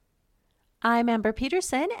I'm Amber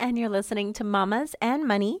Peterson, and you're listening to Mamas and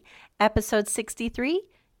Money, episode 63,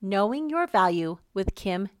 Knowing Your Value with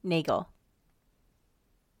Kim Nagle.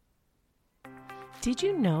 Did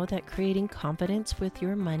you know that creating confidence with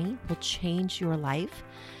your money will change your life?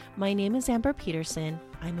 My name is Amber Peterson.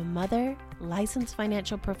 I'm a mother, licensed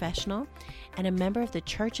financial professional, and a member of the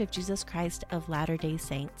Church of Jesus Christ of Latter-day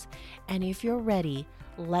Saints. And if you're ready,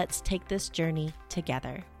 let's take this journey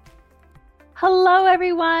together. Hello,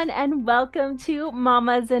 everyone, and welcome to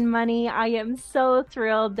Mamas and Money. I am so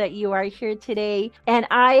thrilled that you are here today, and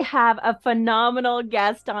I have a phenomenal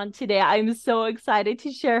guest on today. I'm so excited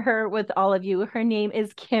to share her with all of you. Her name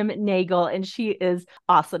is Kim Nagle, and she is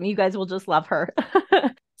awesome. You guys will just love her.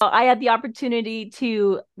 I had the opportunity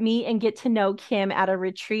to meet and get to know Kim at a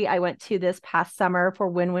retreat I went to this past summer for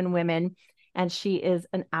Win-Win Women. And she is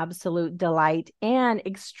an absolute delight and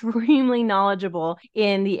extremely knowledgeable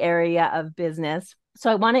in the area of business.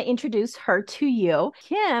 So I want to introduce her to you.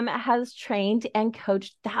 Kim has trained and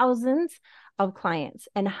coached thousands of clients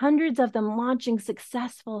and hundreds of them launching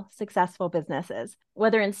successful businesses.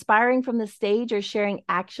 Whether inspiring from the stage or sharing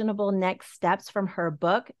actionable next steps from her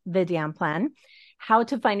book, The Damn Plan, How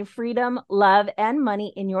to Find Freedom, Love, and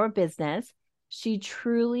Money in Your Business, she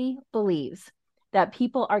truly believes that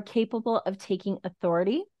people are capable of taking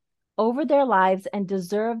authority over their lives and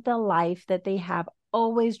deserve the life that they have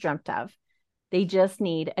always dreamt of. They just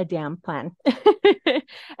need a damn plan.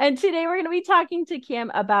 And today we're going to be talking to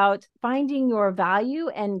Kim about finding your value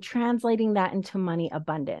and translating that into money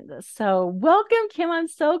abundance. So welcome, Kim. I'm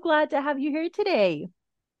so glad to have you here today.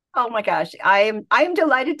 Oh my gosh, I am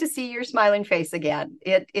delighted to see your smiling face again.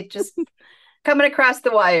 It just coming across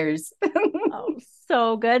the wires. Oh,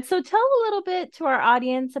 so good. So tell a little bit to our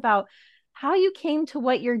audience about how you came to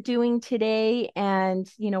what you're doing today and,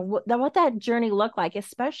 what that journey looked like,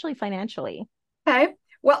 especially financially. Okay.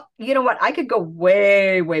 Well, you know what? I could go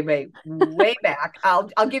way, way, way, way back.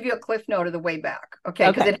 I'll give you a cliff note of the way back. Okay.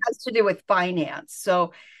 Because Okay. it has to do with finance.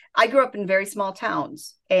 So I grew up in very small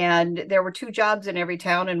towns, and there were two jobs in every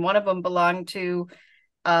town, and one of them belonged to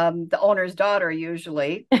the owner's daughter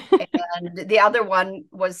usually, and the other one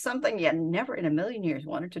was something you never in a million years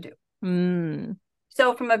wanted to do. Mm.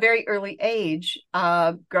 So from a very early age,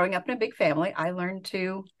 growing up in a big family, I learned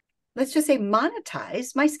to, let's just say,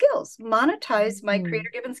 monetize my skills, monetize my Mm.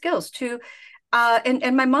 creator given skills to,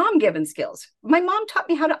 and my mom given skills. My mom taught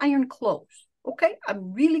me how to iron clothes. Okay.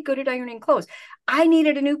 I'm really good at ironing clothes. I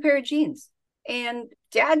needed a new pair of jeans. And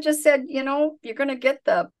dad just said, you're going to get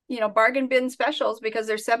the, bargain bin specials because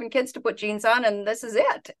there's 7 kids to put jeans on and this is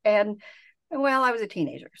it. And well, I was a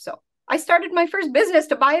teenager. So I started my first business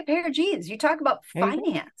to buy a pair of jeans. You talk about There you go.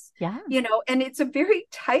 finance, Yeah. and it's a very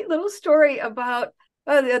tight little story about,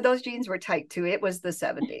 those jeans were tight too. It was the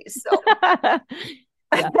 70s. So,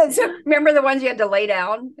 Yeah. so remember the ones you had to lay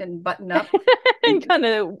down and button up? And kind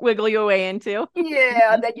of wiggle your way into.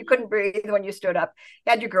 Yeah, that you couldn't breathe when you stood up. You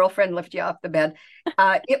had your girlfriend lift you off the bed.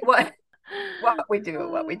 It was what we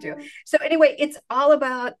do. So anyway, it's all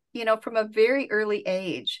about, from a very early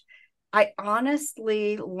age, I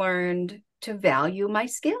honestly learned to value my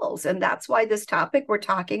skills. And that's why this topic we're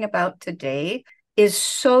talking about today is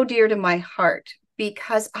so dear to my heart,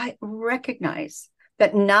 because I recognize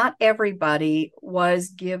that not everybody was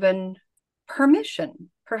given permission,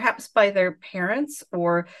 perhaps by their parents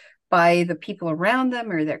or by the people around them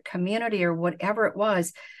or their community or whatever it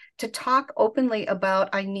was, to talk openly about,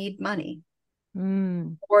 I need money,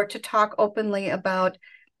 or to talk openly about,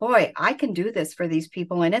 boy, I can do this for these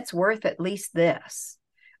people and it's worth at least this.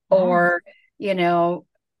 Yeah. Or,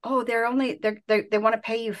 oh, they want to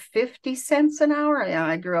pay you 50 cents an hour. Yeah,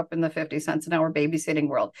 I grew up in the 50 cents an hour babysitting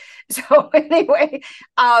world. So anyway,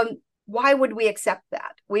 why would we accept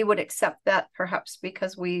that? We would accept that perhaps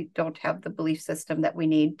because we don't have the belief system that we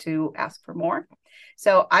need to ask for more.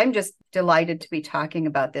 So I'm just delighted to be talking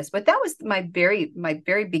about this. But that was my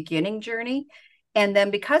very beginning journey. And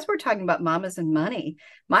then because we're talking about mamas and money,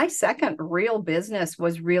 my second real business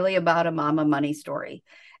was really about a mama money story.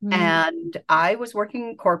 Mm. And I was working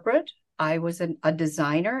in corporate. I was a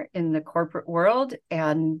designer in the corporate world,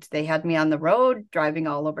 and they had me on the road driving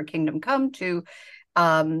all over Kingdom Come to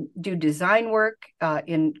do design work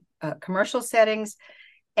in commercial settings.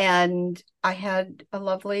 And I had a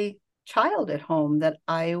lovely child at home that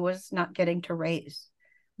I was not getting to raise.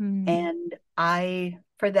 Mm. And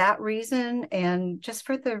for that reason, and just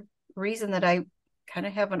for the reason that I kind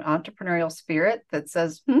of have an entrepreneurial spirit that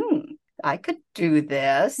says, I could do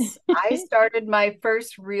this. I started my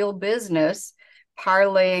first real business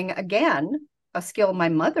parlaying again a skill my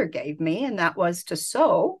mother gave me, and that was to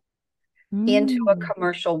sew into a Mm.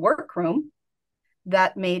 commercial workroom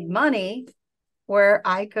that made money where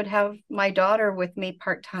I could have my daughter with me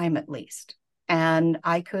part-time at least. And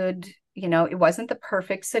I could, it wasn't the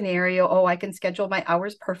perfect scenario. Oh, I can schedule my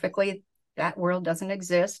hours perfectly. That world doesn't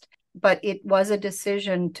exist. But it was a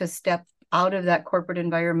decision to step out of that corporate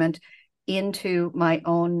environment into my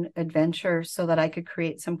own adventure so that I could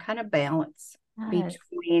create some kind of balance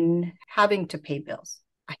between having to pay bills.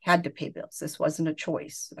 I had to pay bills. This wasn't a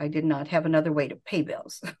choice. I did not have another way to pay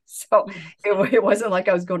bills. So it wasn't like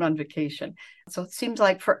I was going on vacation. So it seems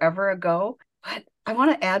like forever ago. But I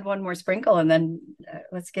want to add one more sprinkle and then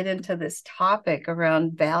let's get into this topic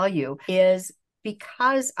around value is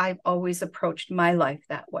because I've always approached my life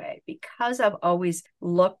that way, because I've always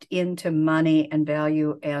looked into money and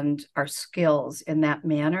value and our skills in that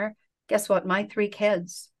manner. Guess what? My 3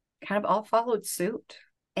 kids kind of all followed suit.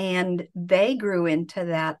 And they grew into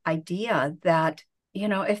that idea that,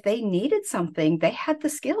 if they needed something, they had the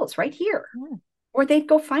skills right here. Or they'd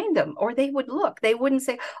go find them, or they would look. They wouldn't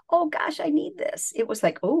say, oh gosh, I need this. It was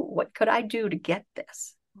like, oh, what could I do to get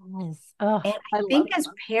this? Yes. Oh, and I think as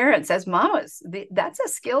parents, as mamas, that's a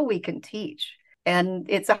skill we can teach. And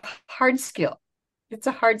it's a hard skill. It's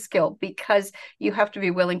a hard skill because you have to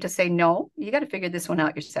be willing to say, no, you got to figure this one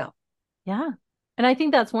out yourself. Yeah. And I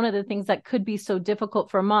think that's one of the things that could be so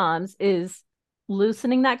difficult for moms is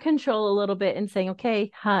loosening that control a little bit and saying,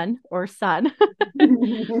 okay, hun or son,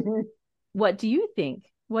 what do you think?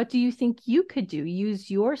 What do you think you could do? Use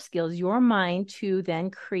your skills, your mind to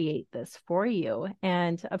then create this for you.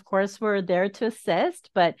 And of course, we're there to assist,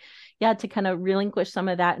 but yeah, to kind of relinquish some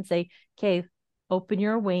of that and say, okay, open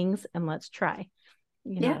your wings and let's try,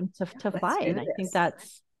 to fly. And I think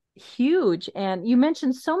that's huge. And you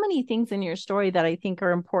mentioned so many things in your story that I think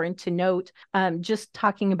are important to note. Just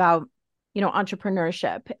talking about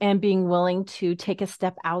entrepreneurship and being willing to take a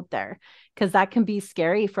step out there, because that can be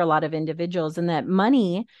scary for a lot of individuals. And that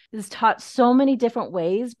money is taught so many different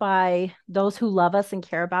ways by those who love us and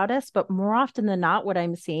care about us. But more often than not, what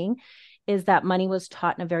I'm seeing is that money was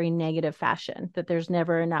taught in a very negative fashion, that there's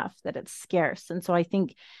never enough, that it's scarce. And so I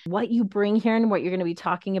think what you bring here and what you're going to be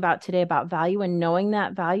talking about today about value and knowing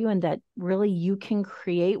that value and that really you can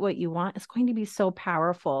create what you want is going to be so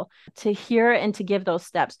powerful to hear and to give those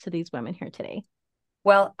steps to these women here today.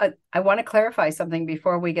 Well, I want to clarify something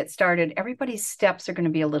before we get started. Everybody's steps are going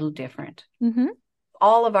to be a little different. Mm-hmm.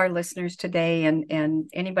 All of our listeners today and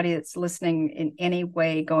anybody that's listening in any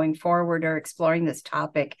way going forward or exploring this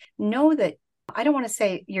topic, know that I don't want to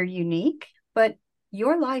say you're unique, but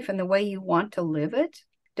your life and the way you want to live it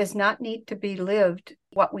does not need to be lived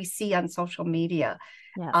what we see on social media.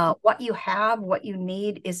 Yeah. What you have, what you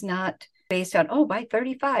need is not based on, oh, by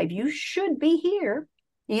 35, you should be here.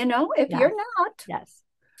 If you're not,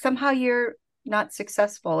 somehow you're not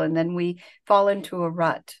successful. And then we fall into a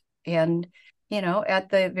rut. And at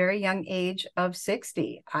the very young age of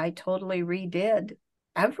 60, I totally redid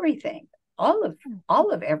everything, all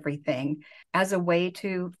of everything as a way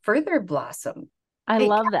to further blossom. I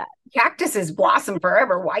love that. Cactuses blossom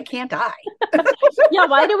forever. Why can't I? Yeah.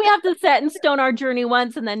 Why do we have to set in stone our journey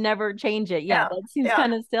once and then never change it? Yeah. That seems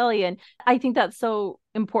kind of silly. And I think that's so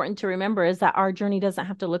important to remember is that our journey doesn't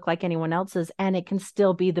have to look like anyone else's, and it can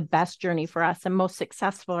still be the best journey for us and most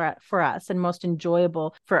successful for us and most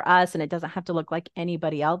enjoyable for us. And it doesn't have to look like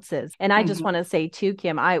anybody else's. And I just want to say too,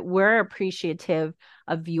 Kim, we're appreciative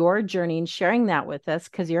of your journey and sharing that with us,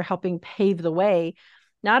 because you're helping pave the way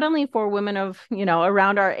not only for women of,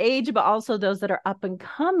 around our age, but also those that are up and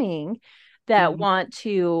coming that want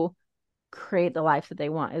to create the life that they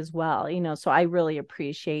want as well. So I really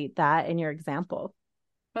appreciate that and your example.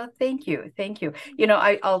 Well, thank you. Thank you.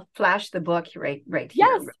 I'll flash the book right here.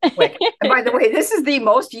 Yes. Real quick. And by the way, this is the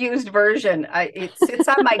most used version. It sits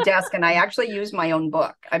on my desk and I actually use my own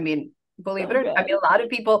book. I mean, believe it or not, a lot of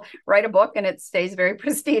people write a book and it stays very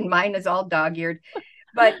pristine. Mine is all dog-eared.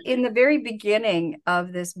 But in the very beginning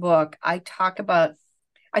of this book, I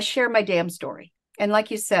share my damn story. And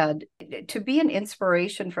like you said, to be an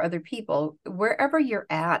inspiration for other people, wherever you're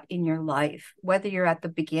at in your life, whether you're at the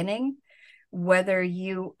beginning, whether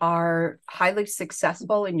you are highly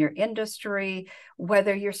successful in your industry,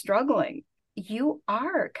 whether you're struggling, you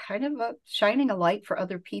are kind of shining a light for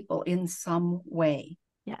other people in some way.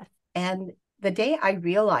 Yes. And the day I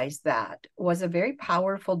realized that was a very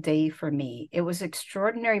powerful day for me. It was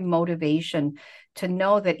extraordinary motivation to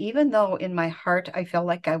know that even though in my heart I felt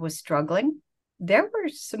like I was struggling, there were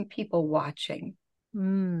some people watching.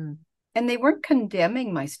 And they weren't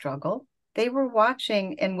condemning my struggle. They were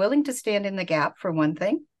watching and willing to stand in the gap for one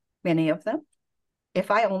thing, many of them,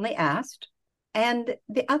 if I only asked. And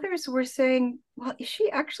the others were saying, well, is she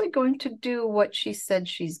actually going to do what she said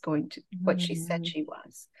she's going to, what she said she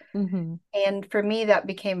was? Mm-hmm. And for me, that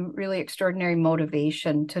became really extraordinary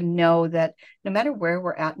motivation to know that no matter where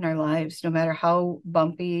we're at in our lives, no matter how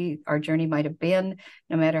bumpy our journey might have been,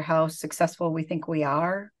 no matter how successful we think we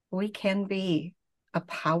are, we can be a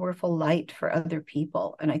powerful light for other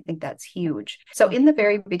people. And I think that's huge. So in the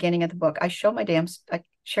very beginning of the book, I share my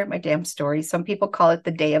damn story. Some people call it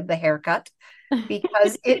the day of the haircut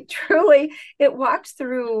because it walks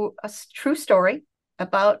through a true story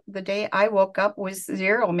about the day I woke up with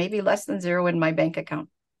zero, maybe less than zero in my bank account.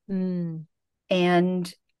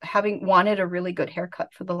 And having wanted a really good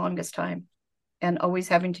haircut for the longest time and always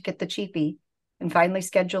having to get the cheapie and finally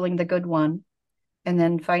scheduling the good one and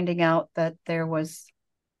then finding out that there was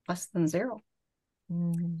less than zero.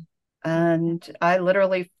 And I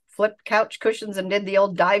literally flipped couch cushions and did the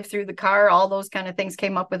old dive through the car. All those kind of things,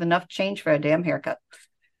 came up with enough change for a damn haircut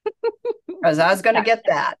because I was going to get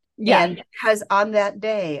that. Yeah. And because on that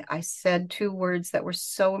day, I said two words that were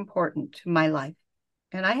so important to my life.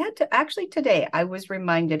 And I had to actually today, I was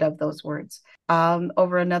reminded of those words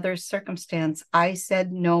over another circumstance. I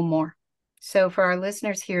said no more. So for our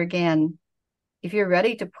listeners here again, if you're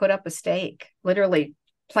ready to put up a stake, literally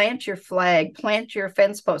plant your flag, plant your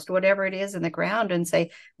fence post, whatever it is in the ground and say,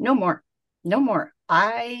 no more, no more.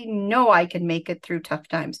 I know I can make it through tough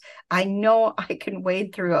times. I know I can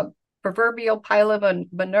wade through a proverbial pile of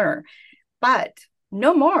manure, but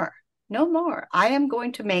no more, no more. I am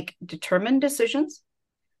going to make determined decisions.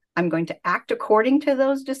 I'm going to act according to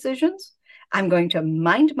those decisions. I'm going to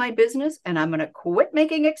mind my business and I'm going to quit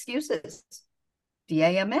making excuses.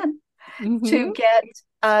 DAMN. To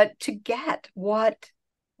get what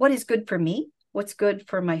is good for me, what's good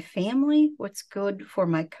for my family, what's good for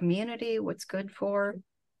my community, what's good for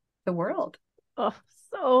the world. Oh,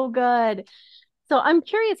 so good. So I'm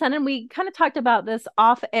curious, and we kind of talked about this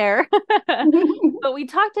off air, but we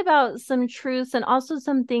talked about some truths and also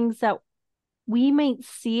some things that we might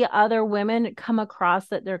see other women come across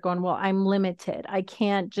that they're going, well, I'm limited. I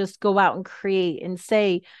can't just go out and create and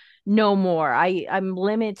say no more. I'm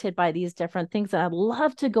limited by these different things. And I'd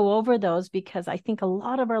love to go over those because I think a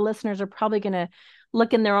lot of our listeners are probably going to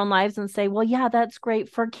look in their own lives and say, well, yeah, that's great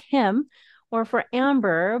for Kim or for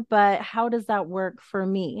Amber, but how does that work for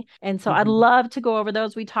me? And so I'd love to go over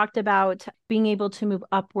those. We talked about being able to move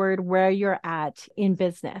upward where you're at in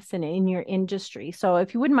business and in your industry. So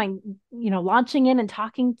if you wouldn't mind, launching in and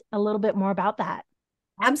talking a little bit more about that.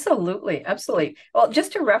 Absolutely. Absolutely. Well,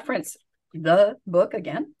 just to reference the book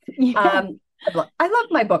again. Yeah. I love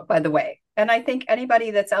my book, by the way. And I think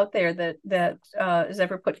anybody that's out there that has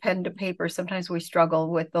ever put pen to paper, sometimes we struggle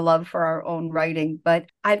with the love for our own writing. But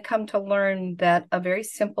I've come to learn that a very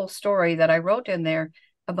simple story that I wrote in there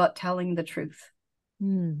about telling the truth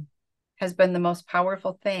has been the most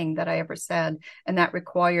powerful thing that I ever said. And that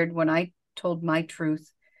required, when I told my truth,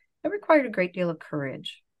 it required a great deal of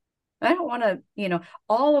courage. I don't want to,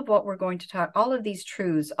 all of what we're going to talk, all of these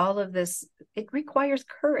truths, all of this, it requires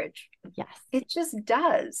courage. Yes. It just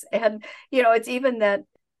does. And, it's even that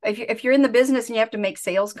if you're in the business and you have to make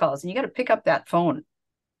sales calls and you got to pick up that phone,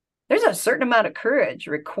 there's a certain amount of courage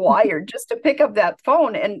required just to pick up that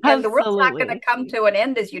phone. And the world's not going to come to an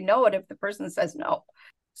end as you know it if the person says no.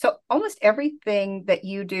 So almost everything that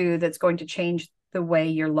you do that's going to change the way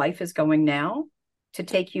your life is going now, to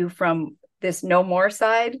take you from this no more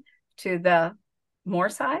side to the more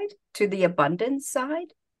side, to the abundance side.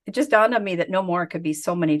 It just dawned on me that no more could be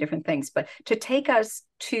so many different things, but to take us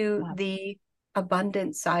to the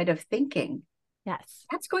abundant side of thinking,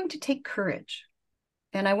 that's going to take courage.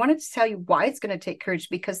 And I wanted to tell you why it's going to take courage,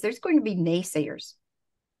 because there's going to be naysayers.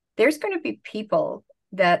 There's going to be people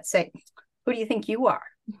that say, who do you think you are?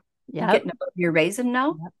 You're getting your raisin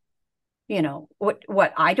now?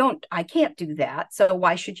 What I can't do that. So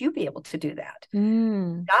why should you be able to do that?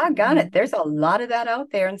 Doggone it. There's a lot of that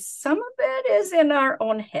out there. And some of it is in our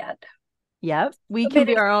own head. Yep. We can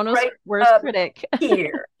be our own worst critic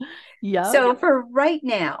here. Yeah. So for right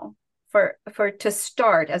now, to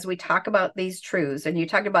start, as we talk about these truths, and you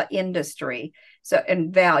talked about industry,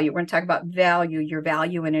 and value, we're going to talk about your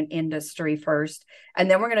value in an industry first, and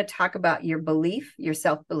then we're going to talk about your belief, your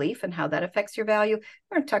self-belief, and how that affects your value.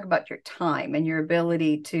 We're going to talk about your time and your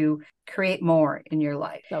ability to create more in your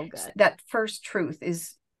life. So good. That first truth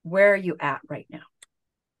is, where are you at right now?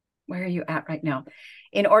 Where are you at right now?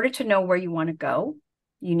 In order to know where you want to go,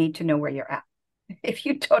 you need to know where you're at. If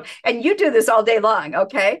you don't, and you do this all day long,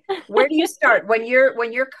 okay? Where do you start when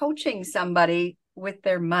you're coaching somebody with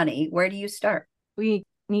their money? Where do you start? We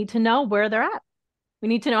need to know where they're at. We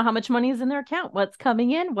need to know how much money is in their account, what's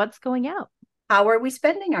coming in, what's going out. How are we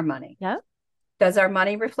spending our money? Yeah. Does our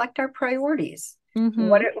money reflect our priorities?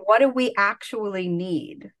 What do we actually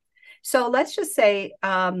need? So let's just say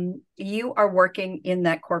you are working in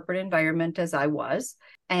that corporate environment as I was,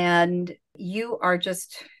 and you are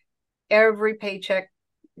just every paycheck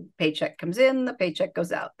comes in, the paycheck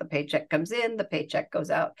goes out, the paycheck comes in, the paycheck goes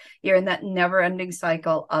out. You're in that never-ending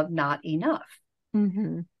cycle of not enough.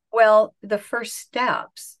 Well, the first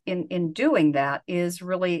steps in doing that is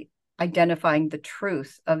really identifying the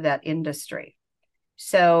truth of that industry.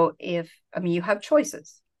 So you have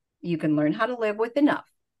choices. You can learn how to live with enough,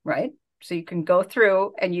 right? So you can go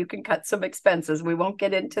through and you can cut some expenses. We won't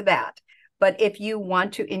get into that. But if you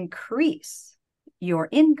want to increase your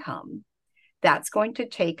income, that's going to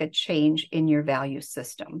take a change in your value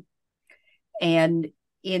system and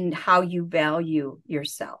in how you value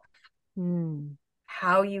yourself.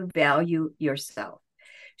 How you value yourself.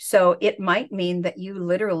 So it might mean that you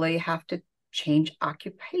literally have to change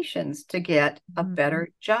occupations to get a better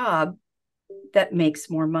job that makes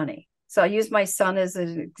more money. So I use my son as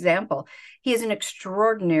an example. He is an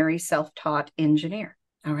extraordinary self-taught engineer.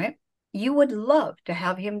 All right. You would love to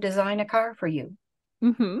have him design a car for you.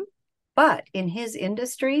 But in his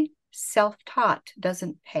industry, self-taught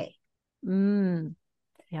doesn't pay. The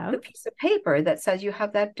piece of paper that says you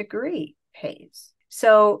have that degree pays.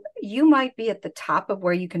 So you might be at the top of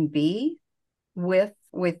where you can be with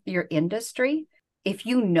your industry. If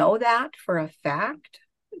you know that for a fact,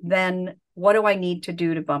 then what do I need to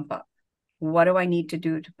do to bump up? What do I need to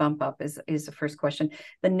do to bump up is the first question.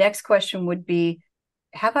 The next question would be,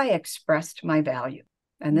 have I expressed my value?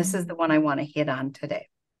 And this is the one I want to hit on today.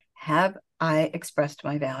 Have I expressed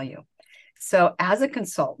my value? So as a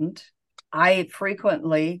consultant, I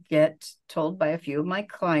frequently get told by a few of my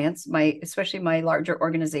clients, especially my larger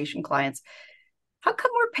organization clients, how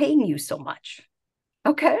come we're paying you so much?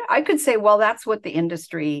 Okay, I could say, well, that's what the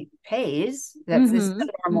industry pays. This is the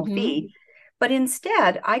normal fee. But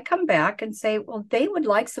instead, I come back and say, well, they would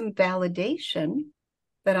like some validation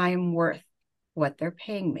that I am worth what they're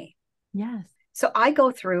paying me. Yes. So I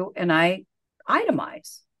go through and I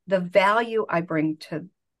itemize the value I bring to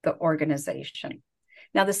the organization.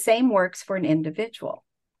 Now, the same works for an individual.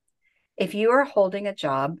 If you are holding a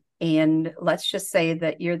job, and let's just say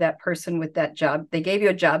that you're that person with that job, they gave you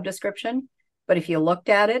a job description, but if you looked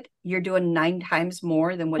at it, you're doing 9 times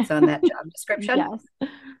more than what's on that job description.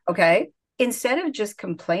 Yes. Okay. Instead of just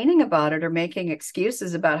complaining about it or making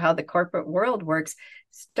excuses about how the corporate world works,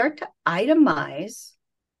 start to itemize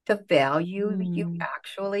the value you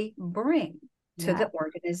actually bring to the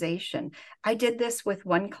organization. I did this with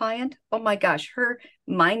one client. Oh my gosh, her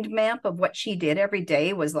mind map of what she did every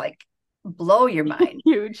day was like, blow your mind.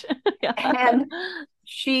 Huge. And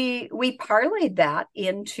we parlayed that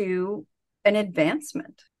into an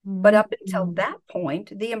advancement. But up until that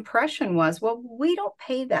point, the impression was, well, we don't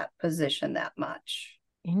pay that position that much.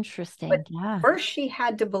 Interesting. But first she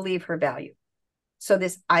had to believe her value. So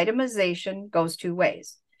this itemization goes 2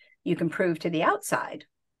 ways. You can prove to the outside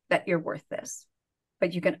that you're worth this,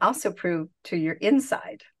 but you can also prove to your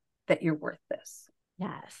inside that you're worth this.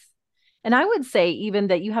 Yes. And I would say even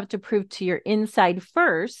that you have to prove to your inside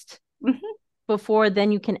first before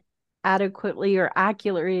then you can adequately or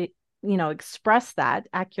accurately, express that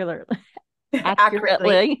accurately.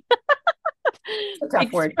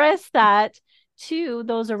 Express that to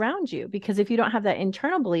those around you, because if you don't have that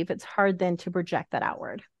internal belief, it's hard then to project that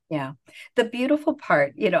outward. Yeah. The beautiful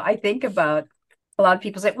part, I think about a lot of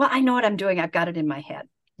people say, well, I know what I'm doing. I've got it in my head.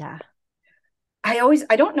 Yeah. I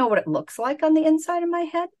don't know what it looks like on the inside of my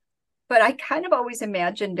head, but I kind of always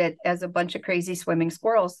imagined it as a bunch of crazy swimming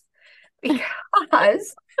squirrels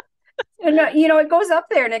because, it goes up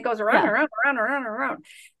there and it goes around, around.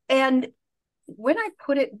 And when I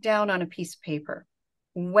put it down on a piece of paper,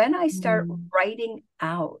 when I start writing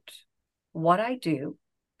out what I do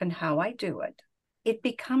and how I do it, it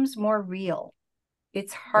becomes more real.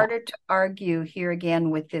 It's harder to argue here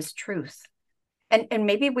again with this truth. And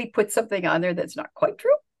maybe we put something on there that's not quite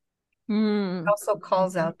true. It also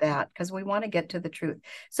calls out that because we want to get to the truth.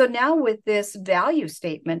 So now with this value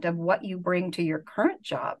statement of what you bring to your current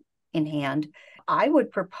job in hand, I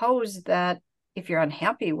would propose that if you're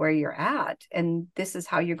unhappy where you're at, and this is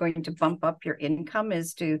how you're going to bump up your income,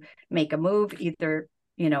 is to make a move either,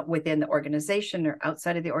 within the organization or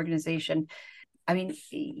outside of the organization. I mean,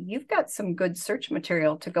 you've got some good search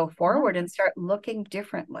material to go forward and start looking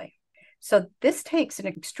differently. So this takes an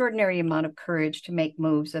extraordinary amount of courage to make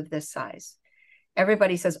moves of this size.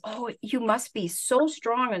 Everybody says, oh, you must be so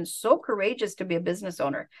strong and so courageous to be a business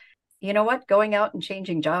owner. You know what? Going out and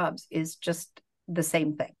changing jobs is just the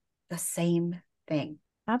same thing. The same thing.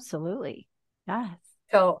 Absolutely. Yes.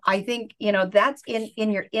 So I think, that's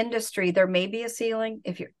in your industry, there may be a ceiling.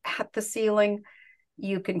 If you're at the ceiling,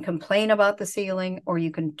 you can complain about the ceiling or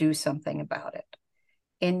you can do something about it.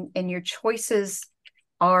 And your choices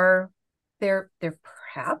are they're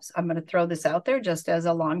perhaps, I'm going to throw this out there just as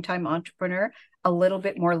a longtime entrepreneur, a little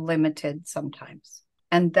bit more limited sometimes.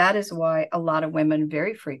 And that is why a lot of women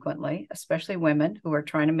very frequently, especially women who are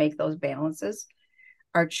trying to make those balances,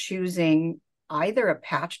 are choosing either a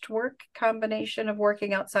patchwork combination of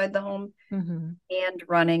working outside the home and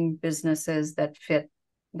running businesses that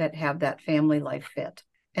have that family life fit.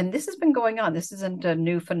 And this has been going on. This isn't a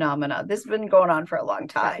new phenomena. This has been going on for a long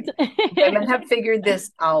time. Women have figured this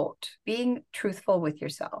out. Being truthful with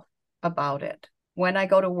yourself about it. When I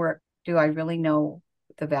go to work, do I really know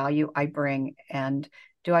the value I bring? And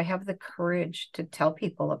do I have the courage to tell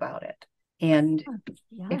people about it? And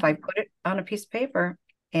if I put it on a piece of paper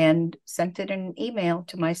and sent it in an email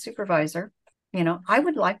to my supervisor, I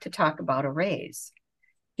would like to talk about a raise.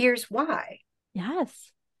 Here's why.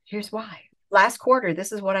 Yes. Here's why. Last quarter,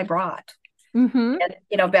 this is what I brought. And,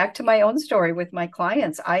 back to my own story with my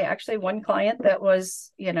clients. I actually, one client that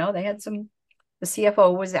was, they had the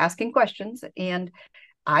CFO was asking questions, and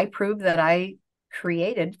I proved that I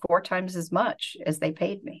created 4 times as much as they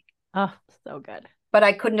paid me. Oh, so good. But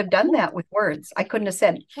I couldn't have done that with words. I couldn't have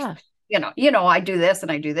said, I do this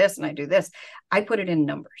and I do this and I do this. I put it in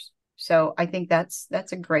numbers. So I think that's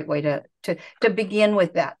a great way to begin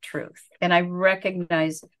with that truth. And I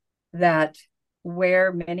recognize that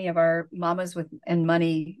where many of our mamas and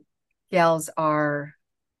money gals are,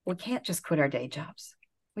 we can't just quit our day jobs.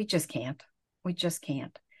 We just can't.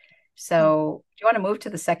 So do you want to move to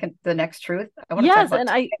the next truth? I want to talk about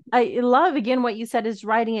I love, again, what you said is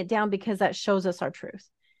writing it down, because that shows us our truth.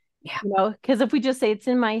 Yeah. Because if we just say it's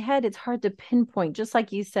in my head, it's hard to pinpoint. Just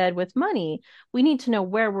like you said with money, we need to know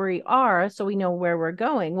where we are so we know where we're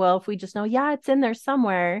going. Well, if we just know, it's in there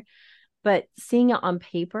somewhere, but seeing it on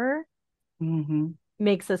paper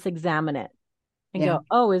makes us examine it and go,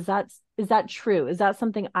 oh, is that true? Is that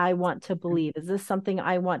something I want to believe? Is this something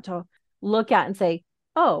I want to look at and say,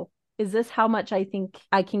 oh, is this how much I think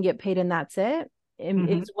I can get paid? And that's it.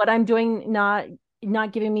 Is what I'm doing not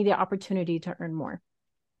giving me the opportunity to earn more?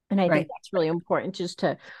 And I think that's really important just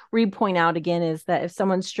to re-point out again, is that if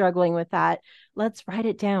someone's struggling with that, let's write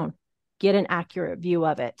it down, get an accurate view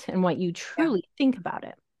of it and what you truly think about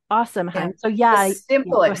it. Awesome, hun. So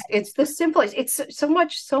it's the simplest. It's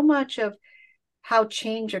so much of how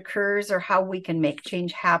change occurs, or how we can make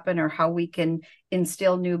change happen, or how we can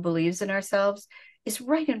instill new beliefs in ourselves is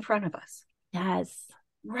right in front of us. Yes.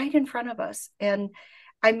 Right in front of us. And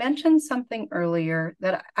I mentioned something earlier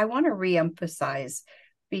that I want to reemphasize,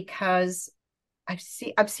 because I've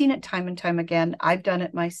seen it time and time again. I've done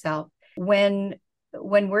it myself. When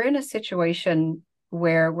we're in a situation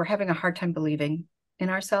where we're having a hard time believing in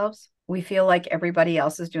ourselves, we feel like everybody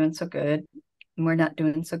else is doing so good and we're not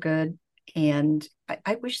doing so good. And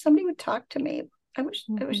I wish somebody would talk to me. I wish,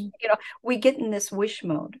 we get in this wish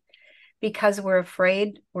mode because we're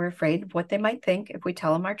afraid of what they might think if we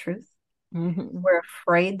tell them our truth. We're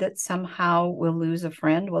afraid that somehow we'll lose a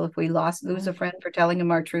friend. Well, if we lose a friend for telling them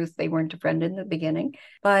our truth, they weren't a friend in the beginning.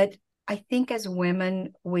 But I think as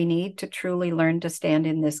women, we need to truly learn to stand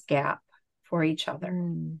in this gap for each other.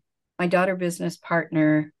 My daughter business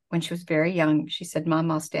partner, when she was very young, she said, Mom,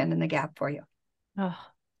 I'll stand in the gap for you. Oh.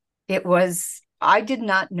 I did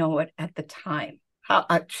not know it at the time.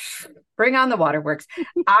 Bring on the waterworks.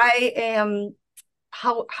 How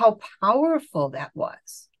powerful that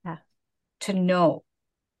was. To know.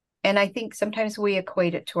 And I think sometimes we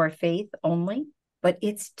equate it to our faith only, but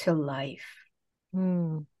it's to life.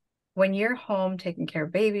 When you're home taking care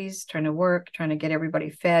of babies, trying to work, trying to get everybody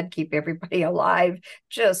fed, keep everybody alive,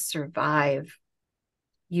 just survive.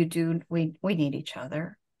 We need each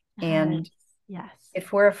other. And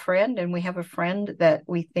if we're a friend and we have a friend that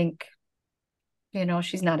we think,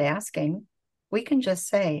 she's not asking, we can just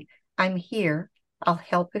say, I'm here. I'll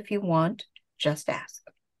help if you want. Just ask.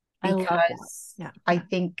 Because I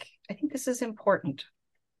think this is important.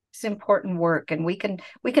 It's important work. And we can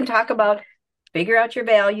talk about figure out your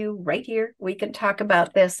value right here. We can talk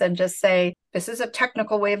about this and just say, this is a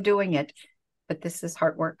technical way of doing it, but this is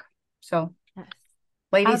hard work. So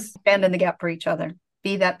ladies, stand in the gap for each other.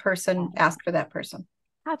 Be that person, ask for that person.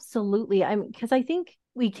 Absolutely. Because I think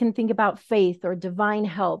we can think about faith or divine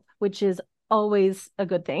help, which is always a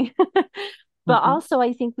good thing. But also,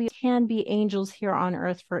 I think we can be angels here on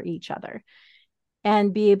earth for each other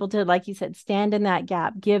and be able to, like you said, stand in that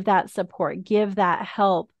gap, give that support, give that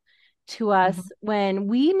help to us when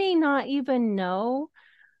we may not even know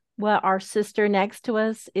what our sister next to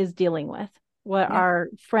us is dealing with. what Yeah. our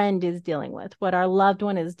friend is dealing with, what our loved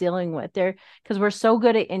one is dealing with. There, because we're so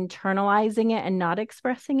good at internalizing it and not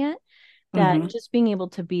expressing it, that Mhm. just being able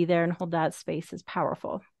to be there and hold that space is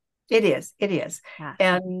powerful. It is. It is. Yeah.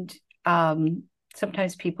 And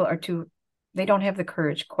sometimes people are they don't have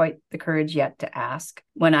quite the courage yet to ask.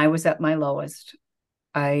 When I was at my lowest,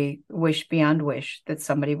 I wish beyond wish that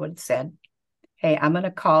somebody would have said, "Hey, I'm going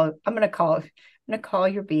to call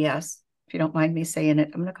your BS. If you don't mind me saying it,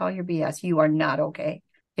 I'm going to call your BS. You are not okay.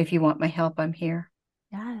 If you want my help, I'm here."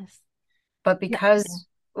 Yes. But Yeah. because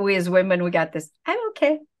we as women, we got this, I'm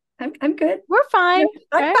okay. I'm good. We're fine.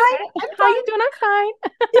 I'm Right? fine. I'm How fine. you doing? I'm fine.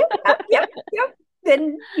 Yep.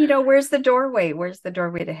 Then, where's the doorway? Where's the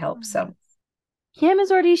doorway to help? So Kim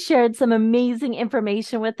has already shared some amazing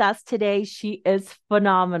information with us today. She is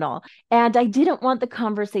phenomenal. And I didn't want the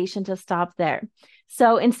conversation to stop there.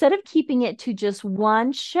 So instead of keeping it to just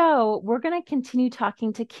one show, we're going to continue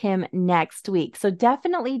talking to Kim next week. So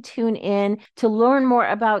definitely tune in to learn more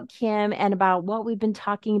about Kim and about what we've been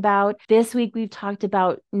talking about. This week, we've talked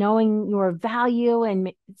about knowing your value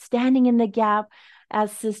and standing in the gap as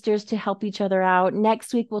sisters to help each other out.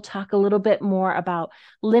 Next week, we'll talk a little bit more about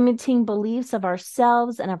limiting beliefs of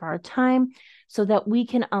ourselves and of our time so that we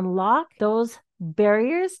can unlock those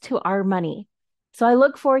barriers to our money. So I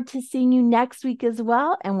look forward to seeing you next week as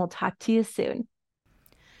well, and we'll talk to you soon.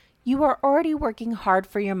 You are already working hard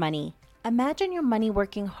for your money. Imagine your money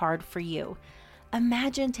working hard for you.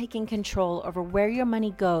 Imagine taking control over where your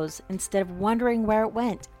money goes instead of wondering where it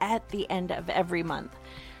went at the end of every month.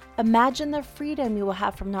 Imagine the freedom you will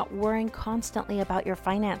have from not worrying constantly about your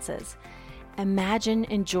finances. Imagine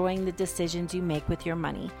enjoying the decisions you make with your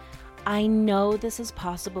money. I know this is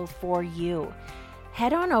possible for you.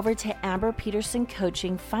 Head on over to Amber Peterson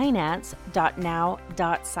Coaching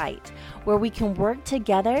Finance.now.site, where we can work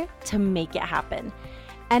together to make it happen.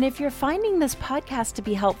 And if you're finding this podcast to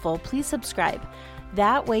be helpful, please subscribe.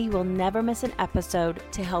 That way you will never miss an episode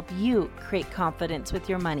to help you create confidence with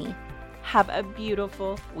your money. Have a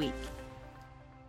beautiful week.